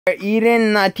We're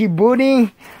eating nutty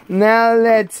booty. Now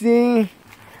let's see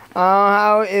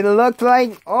how it looks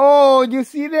like. Oh, you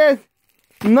see this?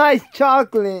 Nice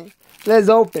chocolate. Let's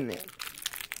open it.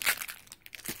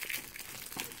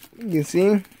 You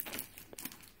see?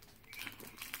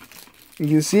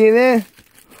 You see this?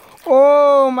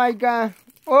 Oh my God.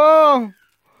 Oh.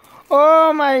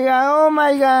 Oh my God. Oh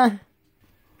my God.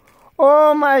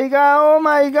 Oh my God. Oh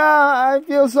my God. I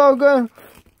feel so good.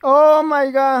 Oh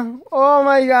my God. Oh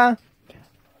my God.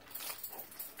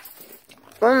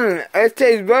 It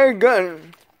tastes very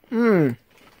good.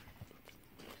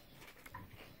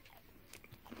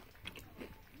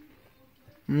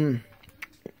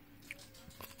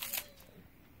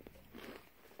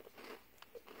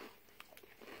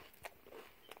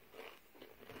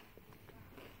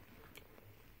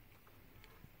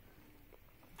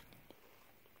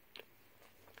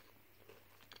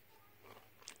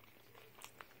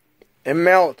 It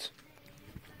melts.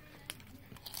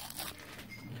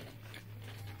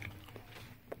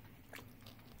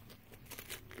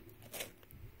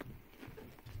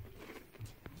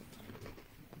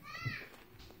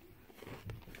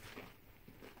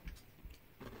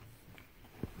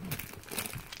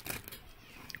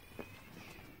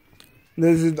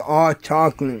 This is all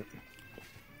chocolate.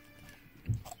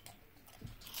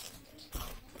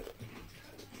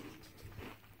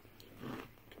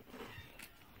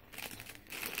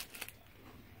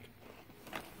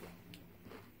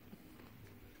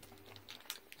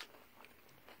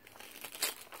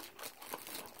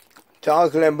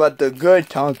 Chocolate, but the good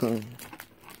chocolate.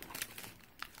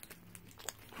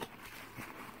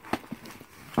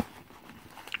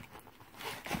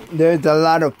 There's a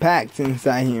lot of packs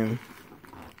inside here.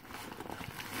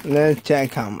 Let's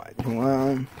check how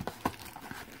much.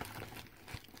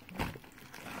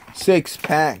 6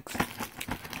 packs.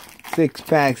 6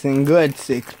 packs and good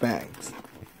 6 packs.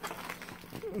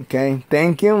 Okay,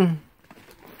 thank you.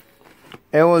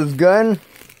 It was good.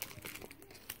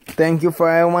 Thank you for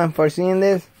everyone for seeing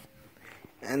this.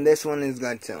 And this one is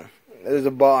good too. There's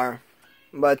a bar.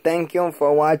 But thank you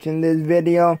for watching this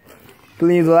video.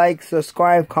 Please like,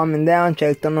 subscribe, comment down,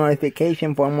 check the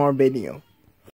notification for more videos.